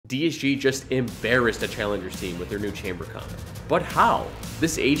DSG just embarrassed a Challengers team with their new Chamber comp. But how?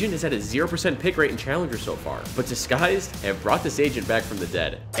 This agent has had a 0% pick rate in Challenger so far, but Disguised have brought this agent back from the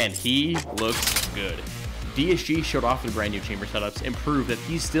dead, and he looks good. DSG showed off the brand new Chamber setups and proved that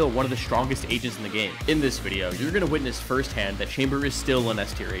he's still one of the strongest agents in the game. In this video, you're going to witness firsthand that Chamber is still an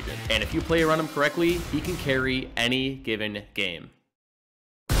S tier agent, and if you play around him correctly, he can carry any given game.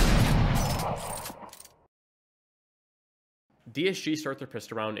 DSG start their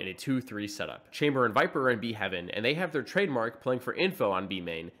pistol round in a 2-3 setup. Chamber and Viper are in B Heaven, and they have their trademark playing for info on B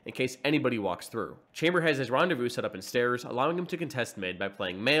main in case anybody walks through. Chamber has his rendezvous set up in stairs, allowing him to contest mid by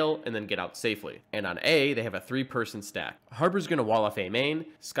playing male and then get out safely. And on A, they have a 3-person stack. Harbor's gonna wall off A main,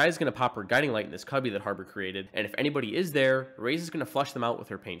 Sky's gonna pop her guiding light in this cubby that Harbor created, and if anybody is there, Raze is gonna flush them out with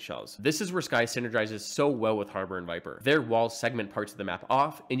her paint shells. This is where Sky synergizes so well with Harbor and Viper. Their walls segment parts of the map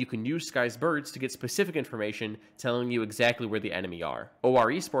off, and you can use Sky's birds to get specific information telling you exactly where the enemy are.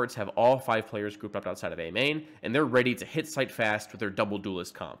 OREsports have all 5 players grouped up outside of A main, and they're ready to hit site fast with their double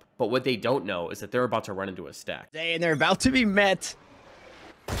Duelist comp. But what they don't know is that they're about to run into a stack. And they're about to be met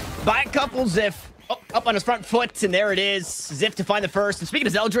by a couple Ziff. Oh, up on his front foot, and there it is. Ziff to find the first. And speaking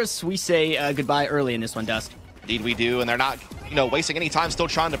of Zeldris, we say goodbye early in this one, Dust. Indeed we do, and they're not, wasting any time still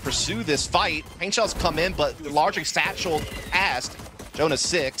trying to pursue this fight. Paint shells come in, but largely satchel past. Jonah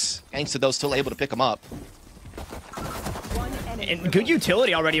 6, thanks to those still able to pick him up. And good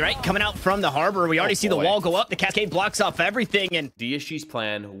utility already, right? Coming out from the Harbor. We already see the wall go up. The Cascade blocks off everything. And DSG's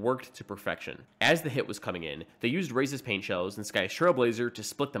plan worked to perfection. As the hit was coming in, they used Raze's paint shells and Sky's Trailblazer to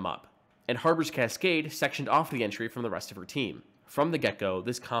split them up. And Harbor's Cascade sectioned off the entry from the rest of her team. From the get-go,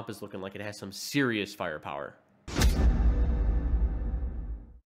 this comp is looking like it has some serious firepower.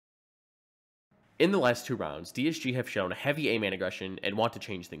 In the last 2 rounds, DSG have shown heavy A-man aggression and want to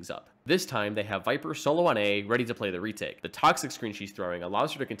change things up. This time, they have Viper solo on A, ready to play the retake. The toxic screen she's throwing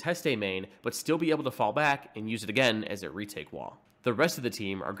allows her to contest A main, but still be able to fall back and use it again as a retake wall. The rest of the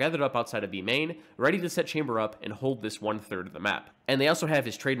team are gathered up outside of B main, ready to set Chamber up and hold this 1/3 of the map. And they also have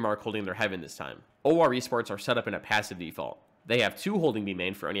his trademark holding their heaven this time. OREsports are set up in a passive default. They have 2 holding B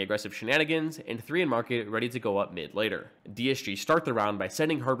main for any aggressive shenanigans, and 3 in market ready to go up mid later. DSG start the round by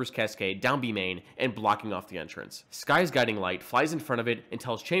sending Harbor's Cascade down B main and blocking off the entrance. Sky's guiding light flies in front of it and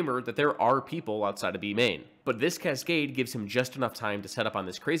tells Chamber that there are people outside of B main. But this Cascade gives him just enough time to set up on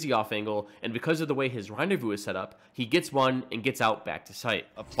this crazy off angle, and because of the way his rendezvous is set up, he gets one and gets out back to site.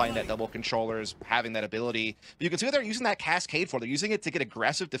 Playing that double controllers, having that ability. But you can see what they're using that Cascade for. They're using it to get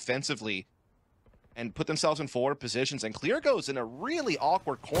aggressive defensively and put themselves in forward positions, and Clear goes in a really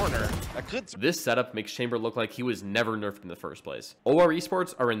awkward corner. This setup makes Chamber look like he was never nerfed in the first place.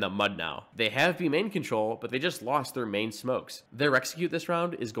 OREsports are in the mud now. They have B main control, but they just lost their main smokes. Their execute this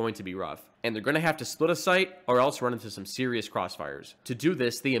round is going to be rough, and they're going to have to split a site or else run into some serious crossfires. To do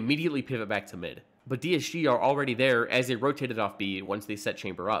this, they immediately pivot back to mid. But DSG are already there as they rotated off B once they set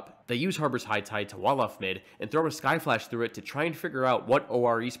Chamber up. They use Harbor's High Tide to wall off mid and throw a Sky Flash through it to try and figure out what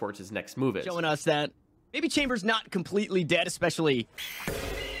OREsports' next move is. Showing us that maybe Chamber's not completely dead, especially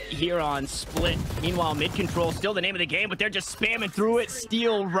here on split. Meanwhile, mid control still the name of the game, but they're just spamming through it.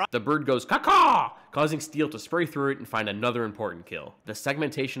 Steel right. The bird goes caw, causing Steel to spray through it and find another important kill. The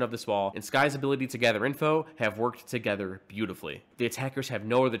segmentation of this wall and Sky's ability to gather info have worked together beautifully. The attackers have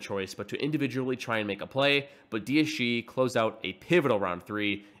no other choice but to individually try and make a play, but DSG close out a pivotal round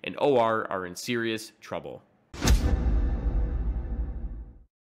 3, and OR are in serious trouble.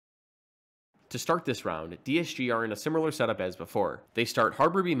 To start this round, DSG are in a similar setup as before. They start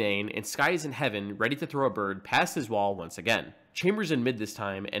Harbor B main, and Sky is in heaven, ready to throw a bird past his wall once again. Chamber's in mid this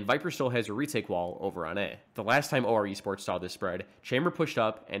time, and Viper still has a retake wall over on A. The last time OREsports saw this spread, Chamber pushed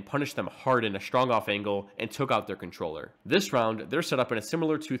up and punished them hard in a strong off angle and took out their controller. This round, they're set up in a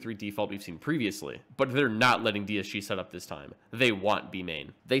similar 2-3 default we've seen previously, but they're not letting DSG set up this time. They want B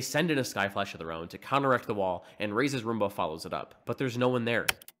main. They send in a Sky Flash of their own to counteract the wall, and Raze's Roomba follows it up, but there's no one there.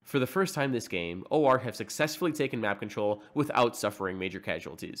 For the first time this game, OR have successfully taken map control without suffering major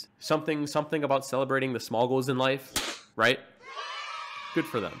casualties. Something about celebrating the small goals in life, right? Good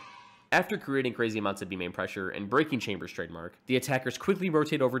for them. After creating crazy amounts of B main pressure and breaking Chamber's trademark, the attackers quickly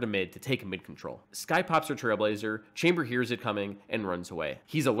rotate over to mid to take mid control. Sky pops her Trailblazer, Chamber hears it coming, and runs away.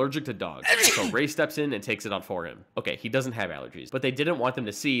 He's allergic to dogs, so Ray steps in and takes it out for him. Okay, he doesn't have allergies, but they didn't want them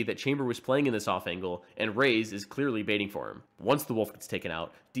to see that Chamber was playing in this off angle, and Raze is clearly baiting for him. Once the wolf gets taken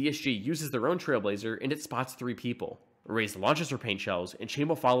out, DSG uses their own Trailblazer and it spots 3 people. Raze launches her paint shells, and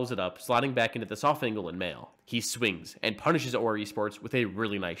Chamber follows it up, sliding back into the soft angle in mail. He swings, and punishes OREsports with a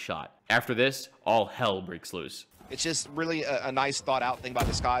really nice shot. After this, all hell breaks loose. It's just really a nice thought out thing by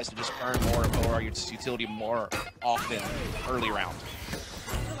Disguise to just earn more of OR utility more often early round.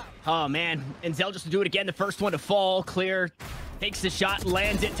 Oh, man. And Zeldris to do it again. The first one to fall. Clear. Takes the shot,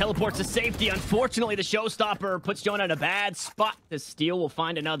 lands it, teleports to safety. Unfortunately, the showstopper puts Jonah in a bad spot. The steal will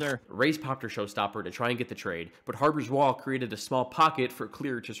find another. Raze popped her showstopper to try and get the trade, but Harbor's wall created a small pocket for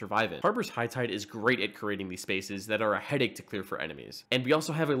Clear to survive in. Harbor's high tide is great at creating these spaces that are a headache to clear for enemies. And we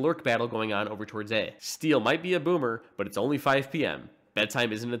also have a lurk battle going on over towards A. Steal might be a boomer, but it's only 5 p.m.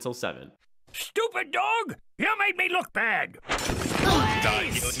 Bedtime isn't until 7. Stupid dog! You made me look bad!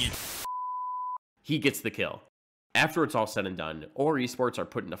 Nice. He gets the kill. After it's all said and done, OREsports are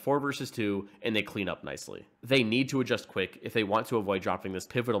put in a 4 versus 2, and they clean up nicely. They need to adjust quick if they want to avoid dropping this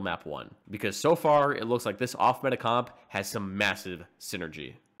pivotal map 1, because so far, it looks like this off-meta comp has some massive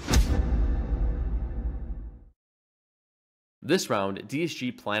synergy. This round,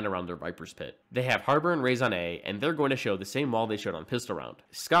 DSG plan around their Viper's pit. They have Harbor and Raze on A, and they're going to show the same wall they showed on Pistol Round.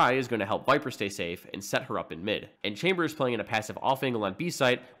 Sky is going to help Viper stay safe and set her up in mid, and Chamber is playing in a passive off angle on B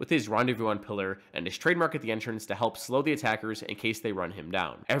site with his Rendezvous on Pillar and his trademark at the entrance to help slow the attackers in case they run him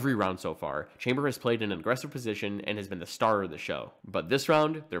down. Every round so far, Chamber has played in an aggressive position and has been the star of the show. But this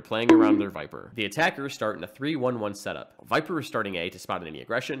round, they're playing around their Viper. The attackers start in a 3-1-1 setup. Viper is starting A to spot any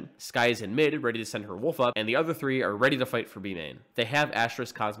aggression, Sky is in mid ready to send her wolf up, and the other 3 are ready to fight for B main. They have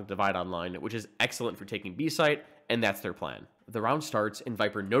Astra's Cosmic Divide online, which is excellent for taking B site, and that's their plan. The round starts, and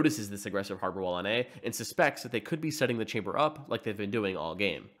Viper notices this aggressive Harbor wall on A, and suspects that they could be setting the Chamber up like they've been doing all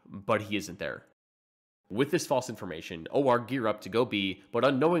game. But he isn't there. With this false information, OR gear up to go B, but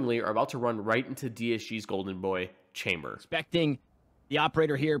unknowingly are about to run right into DSG's golden boy, Chamber. Expecting the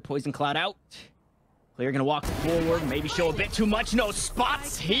operator here, Poison Cloud out. Clear gonna walk forward, maybe show a bit too much. No,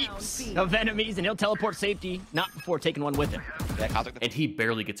 spots heaps of enemies, and he'll teleport safety, not before taking one with him. And he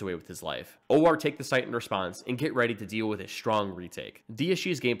barely gets away with his life. OR take the site in response and get ready to deal with a strong retake.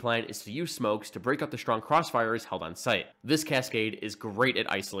 DSG's game plan is to use smokes to break up the strong crossfires held on site. This cascade is great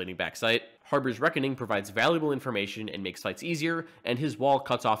at isolating backsite. Harbor's Reckoning provides valuable information and makes fights easier, and his wall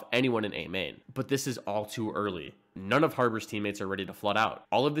cuts off anyone in A main. But this is all too early. None of Harbor's teammates are ready to flood out.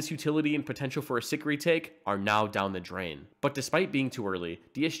 All of this utility and potential for a sick retake are now down the drain. But despite being too early,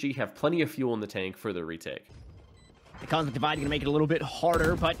 DSG have plenty of fuel in the tank for their retake. The Cosmic Divide going to make it a little bit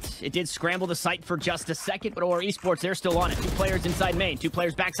harder, but it did scramble the site for just a second. But OREsports, they're still on it. 2 players inside main, 2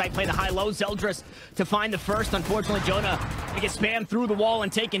 players backside, play the high-low. Zeldris to find the first. Unfortunately, Jonah to get spammed through the wall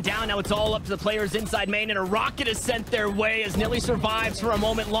and taken down. Now it's all up to the players inside main, and a rocket is sent their way as Nilly survives for a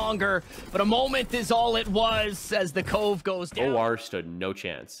moment longer. But a moment is all it was as the Cove goes down. OR stood no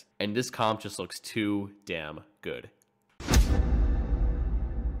chance, and this comp just looks too damn good.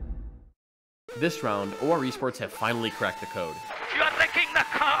 This round, OREsports have finally cracked the code. You're wrecking the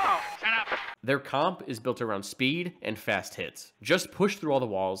car! Shut up! Their comp is built around speed and fast hits. Just push through all the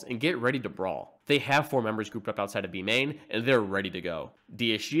walls and get ready to brawl. They have 4 members grouped up outside of B main, and they're ready to go.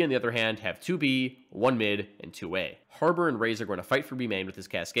 DSG, on the other hand, have 2 B, 1 mid, and 2 A. Harbor and Raze are going to fight for B main with his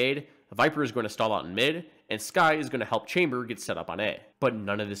Cascade, Viper is going to stall out in mid, and Sky is going to help Chamber get set up on A. But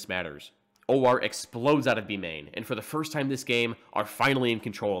none of this matters. OR explodes out of B main, and for the first time this game, are finally in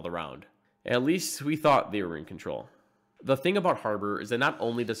control of the round. At least we thought they were in control. The thing about Harbor is that not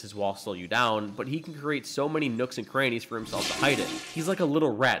only does his wall slow you down, but he can create so many nooks and crannies for himself to hide in. He's like a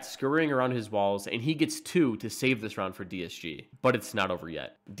little rat scurrying around his walls, and he gets 2 to save this round for DSG. But it's not over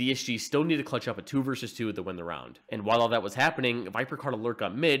yet. DSG still need to clutch up a 2 versus 2 to win the round. And while all that was happening, Viper caught a lurk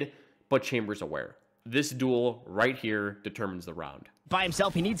up mid, but Chamber's aware. This duel right here determines the round. By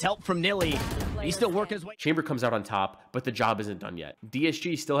himself, he needs help from Nilly. He's still working his way. Chamber comes out on top, but the job isn't done yet.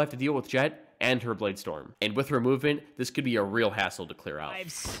 DSG still have to deal with Jet and her Blade Storm. And with her movement, this could be a real hassle to clear out.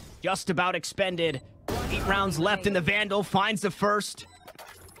 Lives just about expended. 8 rounds left, and the Vandal finds the first.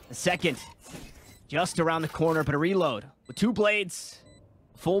 The second, just around the corner, but a reload. With 2 blades,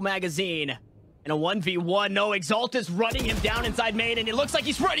 full magazine, and a 1v1. No, Exalt is running him down inside main, and it looks like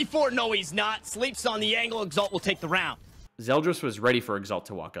he's ready for it. No, he's not. Sleeps on the angle. Exalt will take the round. Zeldris was ready for Exalt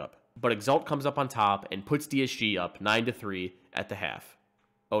to walk up, but Exalt comes up on top and puts DSG up 9-3 at the half.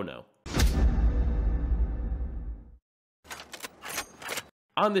 Oh no.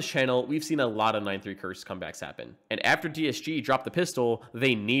 On this channel, we've seen a lot of 9-3 curse comebacks happen, and after DSG dropped the pistol,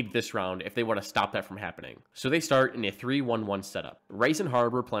 they need this round if they want to stop that from happening. So they start in a 3-1-1 setup. Raze and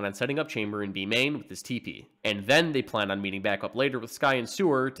Harbor plan on setting up Chamber in B main with his TP, and then they plan on meeting back up later with Sky and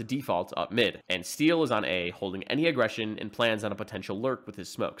Sewer to default up mid, and Steel is on A holding any aggression and plans on a potential lurk with his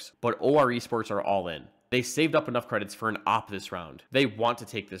smokes. But OREsports are all in. They saved up enough credits for an op this round. They want to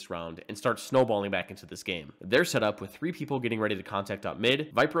take this round and start snowballing back into this game. They're set up with 3 people getting ready to contact up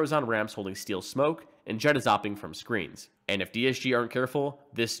mid, Viper is on ramps holding Steel smoke, and Jet is opping from screens. And if DSG aren't careful,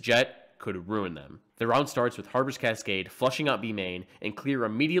 this Jet could ruin them. The round starts with Harbor's Cascade flushing out B main, and Clear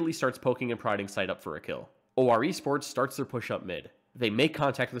immediately starts poking and prodding side up for a kill. OREsports starts their push up mid. They make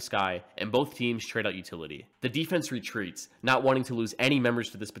contact with Sky, and both teams trade out utility. The defense retreats, not wanting to lose any members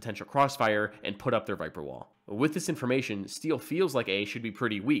to this potential crossfire, and put up their Viper wall. With this information, Steel feels like A should be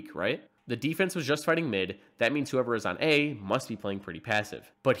pretty weak, right? The defense was just fighting mid, that means whoever is on A must be playing pretty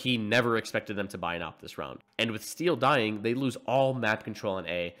passive. But he never expected them to buy an op this round. And with Steel dying, they lose all map control on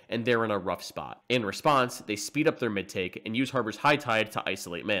A, and they're in a rough spot. In response, they speed up their mid take and use Harbor's High Tide to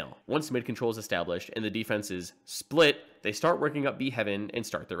isolate Mail. Once mid control is established and the defense is split, they start working up B heaven and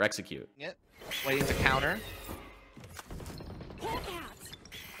start their execute. Yep. Waiting to counter.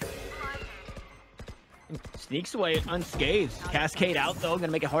 Sneaks away unscathed. Cascade out, though.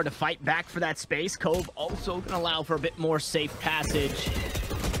 Gonna make it hard to fight back for that space. Cove also gonna allow for a bit more safe passage.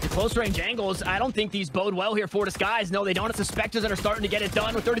 The close range angles, I don't think these bode well here for Disguise. No, they don't. It's the Spectres that are starting to get it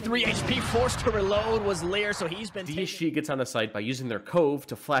done. With 33 HP, forced to reload was Lear, so he's been DSG gets on the site by using their Cove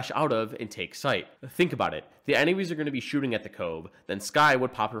to flash out of and take site. Think about it. The enemies are going to be shooting at the Cove, then Sky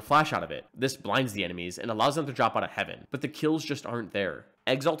would pop her flash out of it. This blinds the enemies and allows them to drop out of heaven, but the kills just aren't there.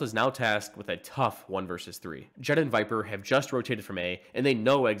 Exalt is now tasked with a tough 1 versus 3. Jett and Viper have just rotated from A, and they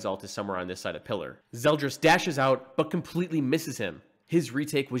know Exalt is somewhere on this side of Pillar. Zeldris dashes out, but completely misses him. His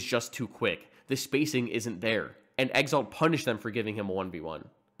retake was just too quick. The spacing isn't there, and Exalt punished them for giving him a 1v1.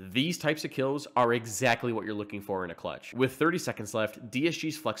 These types of kills are exactly what you're looking for in a clutch. With 30 seconds left,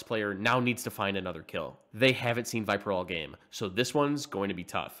 DSG's flex player now needs to find another kill. They haven't seen Viper all game, so this one's going to be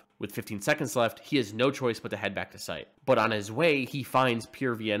tough. With 15 seconds left, he has no choice but to head back to site. But on his way, he finds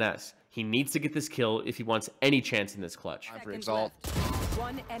pure VNS. He needs to get this kill if he wants any chance in this clutch. Time for Exalt.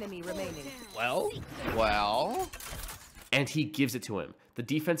 One enemy remaining. Well. And he gives it to him. The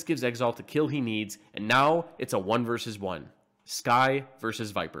defense gives Exalt the kill he needs, and now it's a 1 versus 1. Sky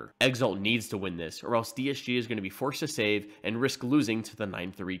versus Viper. Exalt needs to win this, or else DSG is going to be forced to save and risk losing to the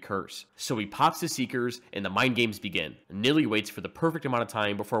 9-3 curse. So he pops his Seekers, and the mind games begin. Nilly waits for the perfect amount of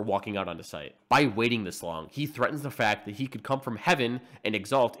time before walking out onto site. By waiting this long, he threatens the fact that he could come from heaven, and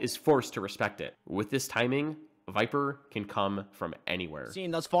Exalt is forced to respect it. With this timing, Viper can come from anywhere.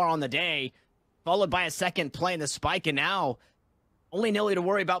 Seen thus far on the day, followed by a second play in the spike, and now only Nilly to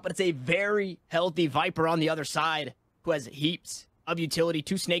worry about, but it's a very healthy Viper on the other side, who has heaps of utility,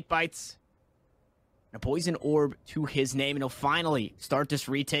 2 snake bites, and a poison orb to his name, and he'll finally start this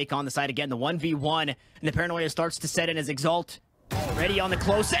retake on the side again. The 1v1, and the paranoia starts to set in as Exalt ready on the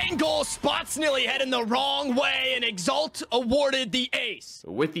close angle, spots Nilly heading the wrong way, and Exalt awarded the ace.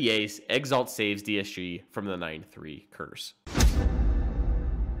 With the ace, Exalt saves DSG from the 9-3 curse.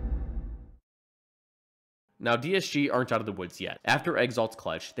 Now, DSG aren't out of the woods yet. After Exalt's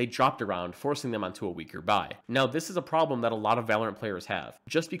clutch, they dropped around, forcing them onto a weaker buy. Now, this is a problem that a lot of Valorant players have.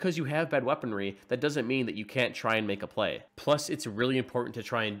 Just because you have bad weaponry, that doesn't mean that you can't try and make a play. Plus, it's really important to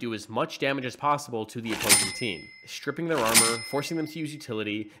try and do as much damage as possible to the opposing team. Stripping their armor, forcing them to use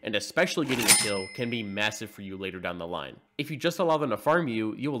utility, and especially getting a kill can be massive for you later down the line. If you just allow them to farm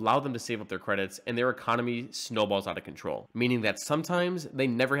you, you allow them to save up their credits, and their economy snowballs out of control. Meaning that sometimes, they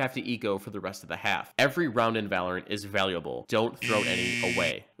never have to eco for the rest of the half. Every round in Valorant is valuable. Don't throw any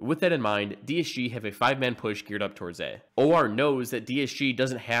away. With that in mind, DSG have a 5-man push geared up towards A. OR knows that DSG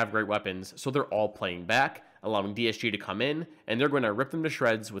doesn't have great weapons, so they're all playing back, allowing DSG to come in, and they're going to rip them to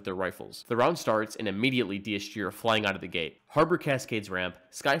shreds with their rifles. The round starts, and immediately DSG are flying out of the gate. Harbor cascades ramp,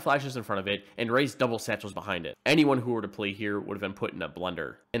 Sky flashes in front of it, and Ray's double satchels behind it. Anyone who were to play here would have been put in a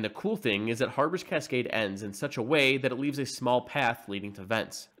blender. And the cool thing is that Harbor's cascade ends in such a way that it leaves a small path leading to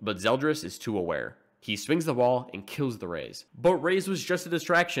vents. But Zeldris is too aware. He swings the wall and kills the Rays. But Rays was just a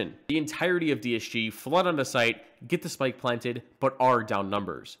distraction. The entirety of DSG flood onto site, get the spike planted, but are down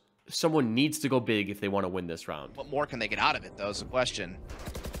numbers. Someone needs to go big if they want to win this round. What more can they get out of it, though, is the question.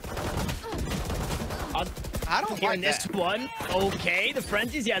 I don't hear this one. Okay, the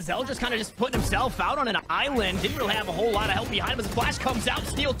frenzies. Yeah, Zeldris kind of just putting himself out on an island. Didn't really have a whole lot of help behind him as the flash comes out.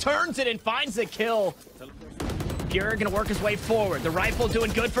 Steel turns it and finds the kill. Pure gonna work his way forward. The rifle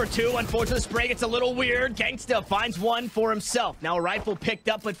doing good for 2. Unfortunately, the spray gets a little weird. Gangsta finds 1 for himself. Now a rifle picked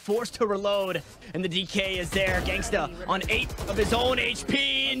up, but forced to reload. And the DK is there. Gangsta on 8 of his own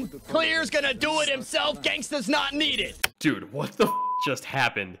HP. And Clear's gonna do it himself. Gangsta's not needed. Dude, what the just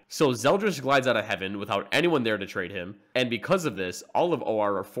happened? So Zeldris glides out of heaven without anyone there to trade him, and because of this, all of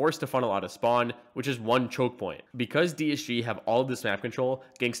OR are forced to funnel out of spawn, which is 1 choke point. Because DSG have all of this map control,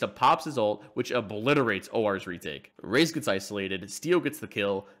 Gangsta pops his ult, which obliterates OR's retake. Raze gets isolated, Steel gets the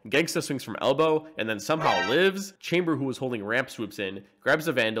kill, Gangsta swings from elbow, and then somehow lives. Chamber, who was holding ramp, swoops in, grabs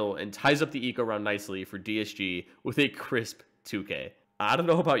a Vandal, and ties up the eco round nicely for DSG with a crisp 2K. I don't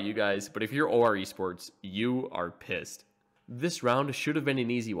know about you guys, but if you're OREsports, you are pissed. This round should have been an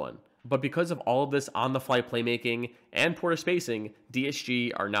easy one, but because of all of this on-the-fly playmaking and poor spacing,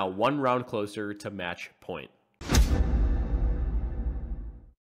 DSG are now one round closer to match point.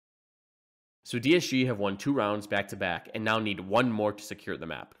 So DSG have won 2 rounds back-to-back and now need one more to secure the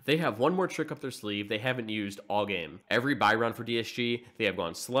map. They have one more trick up their sleeve they haven't used all game. Every buy round for DSG, they have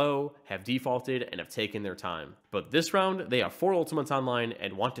gone slow, have defaulted, and have taken their time. But this round, they have 4 ultimates online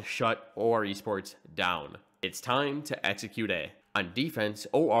and want to shut OREsports down. It's time to execute A. On defense,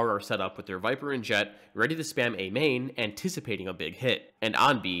 OR are set up with their Viper and Jet ready to spam A main, anticipating a big hit. And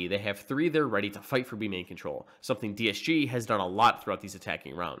on B, they have 3 there ready to fight for B main control, something DSG has done a lot throughout these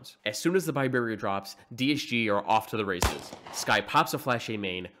attacking rounds. As soon as the buy barrier drops, DSG are off to the races. Sky pops a flash A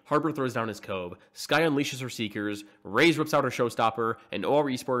main, Harbor throws down his Cove, Sky unleashes her Seekers, Raze whips out her Showstopper, and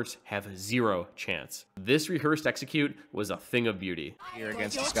OREsports have 0 chance. This rehearsed execute was a thing of beauty. Here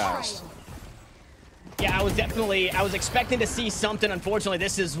against the Skies. Yeah, I was expecting to see something. Unfortunately,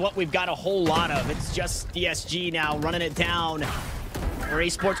 this is what we've got a whole lot of. It's just DSG now running it down.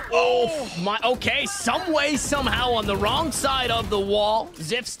 OREsports, oh my, okay, some way, somehow on the wrong side of the wall.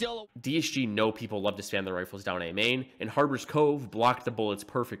 Ziff still. DSG know people love to spam their rifles down A main, and Harbor's Cove blocked the bullets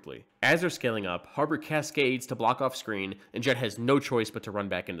perfectly. As they're scaling up, Harbor cascades to block off screen, and Jet has no choice but to run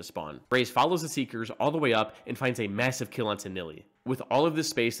back into spawn. Raze follows the Seekers all the way up and finds a massive kill onto Nilly. With all of this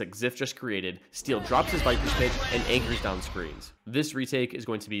space that Ziff just created, Steel drops his Viper's Pit and anchors down screens. This retake is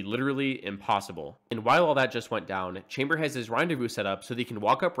going to be literally impossible. And while all that just went down, Chamber has his rendezvous set up so that he can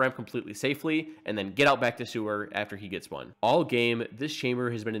walk up ramp completely safely and then get out back to sewer after he gets one. All game, this Chamber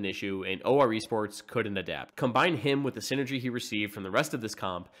has been an issue and OREsports couldn't adapt. Combine him with the synergy he received from the rest of this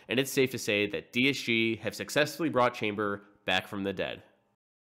comp, and it's safe to say that DSG have successfully brought Chamber back from the dead.